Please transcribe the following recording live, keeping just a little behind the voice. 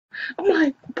I'm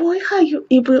like, boy, how are you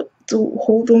able to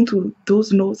hold on to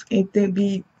those notes and then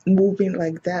be moving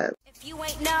like that? If you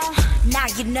ain't know, now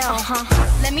you know.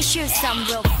 Let me shoot some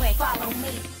real quick. Follow me.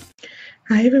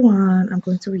 Hi everyone, I'm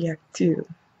going to react to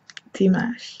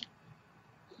Dimash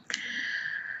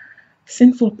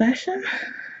Sinful Passion,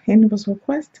 and it was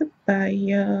requested by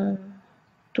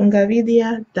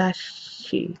Tungavidya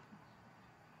Dashi.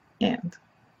 And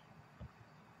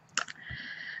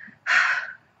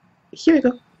here we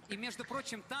go. И между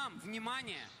прочим, там,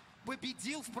 внимание,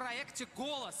 победил в проекте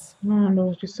 «Голос» I don't know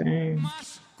what you're saying.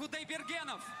 Димаш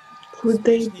Кудайбергенов.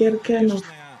 Kudaibergen.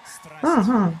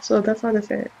 So that's how they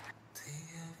say it.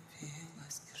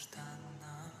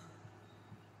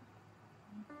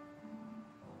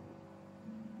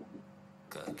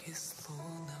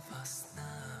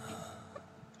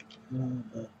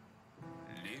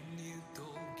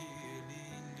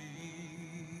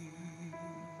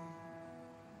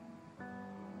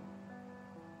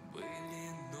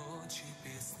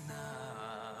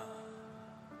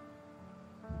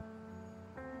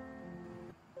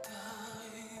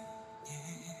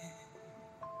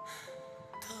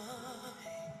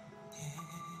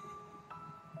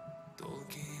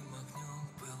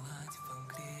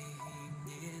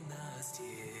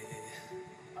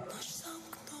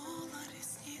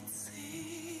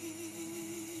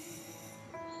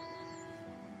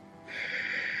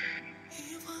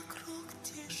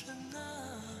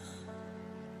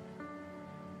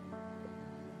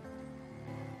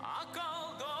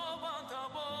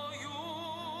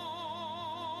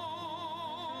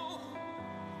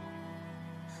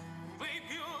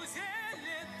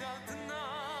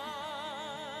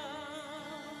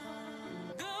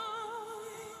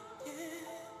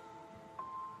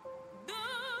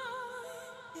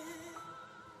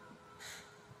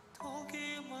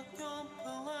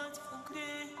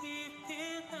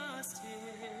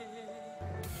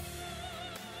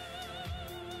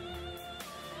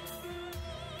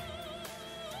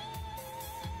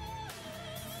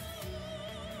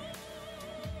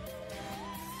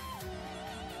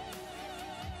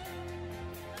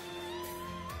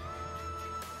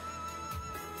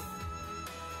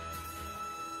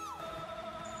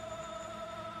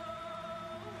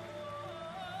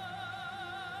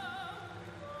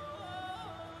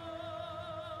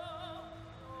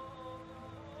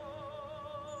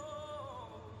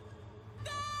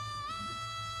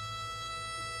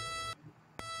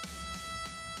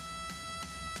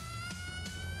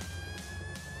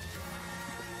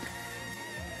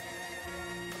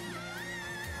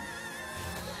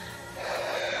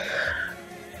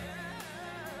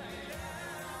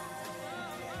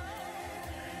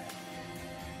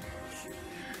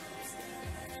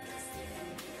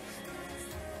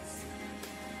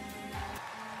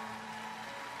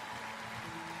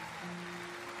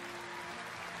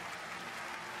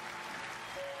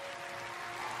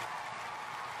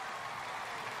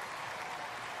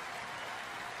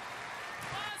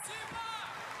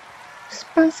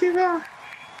 Спасибо.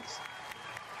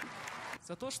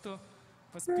 За то, что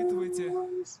воспитываете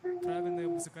правильное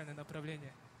музыкальное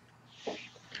направление.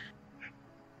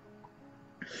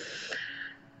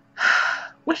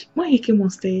 When he came on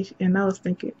stage, and I was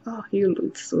thinking, oh, he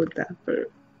looked so dapper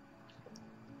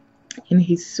in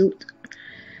his suit.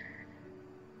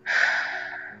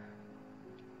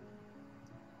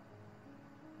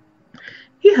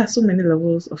 He has so many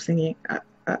levels of singing. I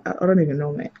don't even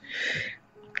know, man.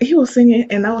 He was singing,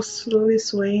 and I was slowly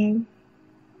swaying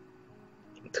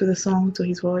to the song, to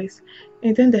his voice,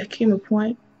 and then there came a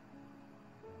point.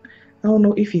 I don't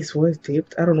know if his voice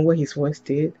dipped. I don't know what his voice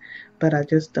did, but I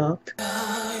just stopped.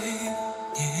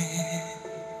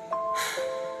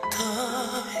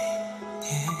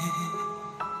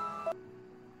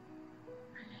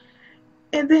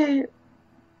 And then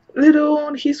later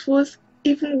on, his voice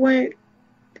even went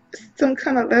some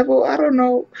kind of level. I don't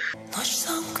know.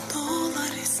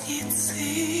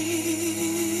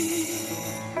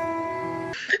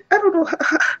 I don't know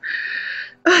how,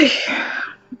 I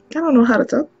don't know how to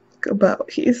talk about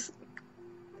his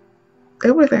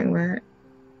everything, man.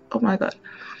 Oh my god.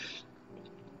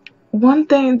 One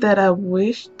thing that I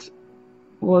wished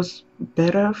was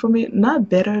better for me, not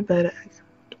better, but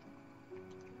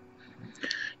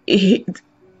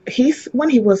he's when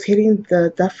he was hitting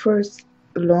that first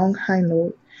long high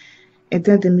note, and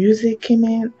then the music came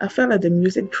in, I felt like the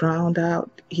music drowned out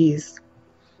his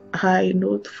high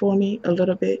note for me a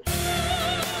little bit.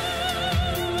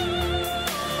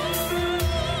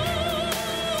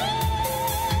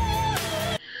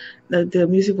 The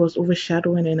music was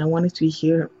overshadowing, and I wanted to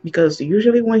hear, because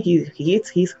usually when he hits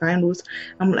his high notes,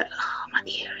 I'm like, oh, my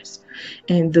ears,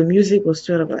 and the music was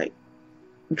sort of like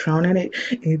drowning it,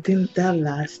 and then that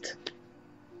last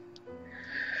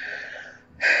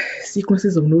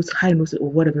sequences of notes, high notes or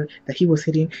whatever that he was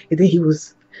hitting, and then he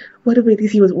was whatever it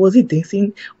is, was he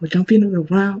dancing or jumping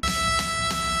around?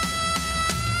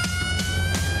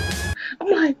 I'm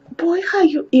like, boy, how are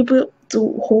you able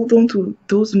to hold on to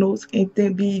those notes and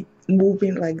then be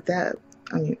moving like that?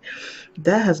 I mean,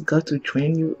 that has got to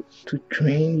train you, to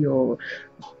train your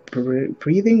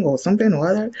breathing or something or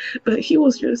other. But he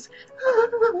was just I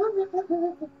don't even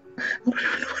know what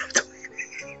I'm doing.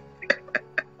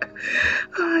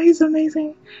 He's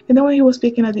amazing. And then when he was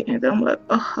speaking at the end, I'm like,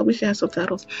 oh, I wish I had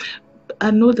subtitles.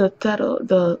 I know the title,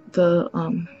 the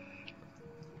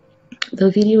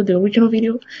video, the original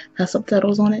video has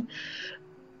subtitles on it.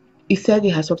 It said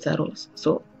it has subtitles,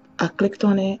 so I clicked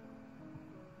on it.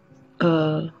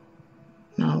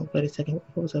 No, wait a second.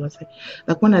 What was I gonna say?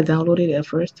 Like when I downloaded it at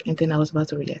first, and then I was about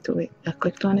to react to it, I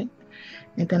clicked on it,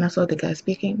 and then I saw the guy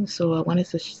speaking. So I wanted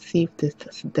to see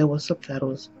if there was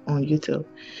subtitles on YouTube.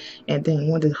 And then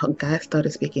when the guy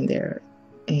started speaking there,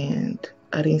 and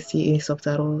I didn't see any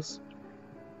subtitles,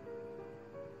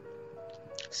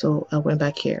 so I went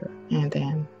back here and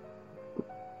then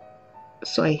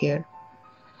saw it here.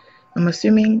 I'm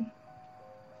assuming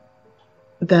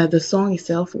that the song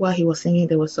itself, while he was singing,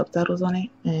 there were subtitles on it,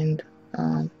 and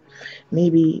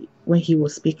maybe when he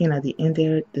was speaking at the end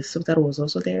there, the subtitle was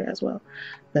also there as well,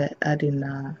 but I did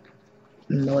not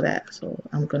know that, so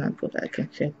I'm gonna go back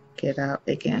and check it out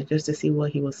again just to see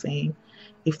what he was saying,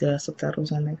 if there are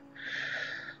subtitles on it.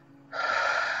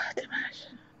 Dimash,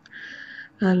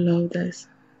 I love this.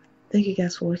 Thank you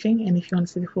guys for watching, and if you want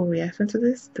to see the full reaction to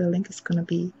this, the link is gonna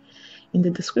be in the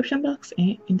description box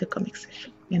and in the comment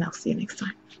section, and I'll see you next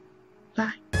time.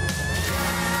 Bye.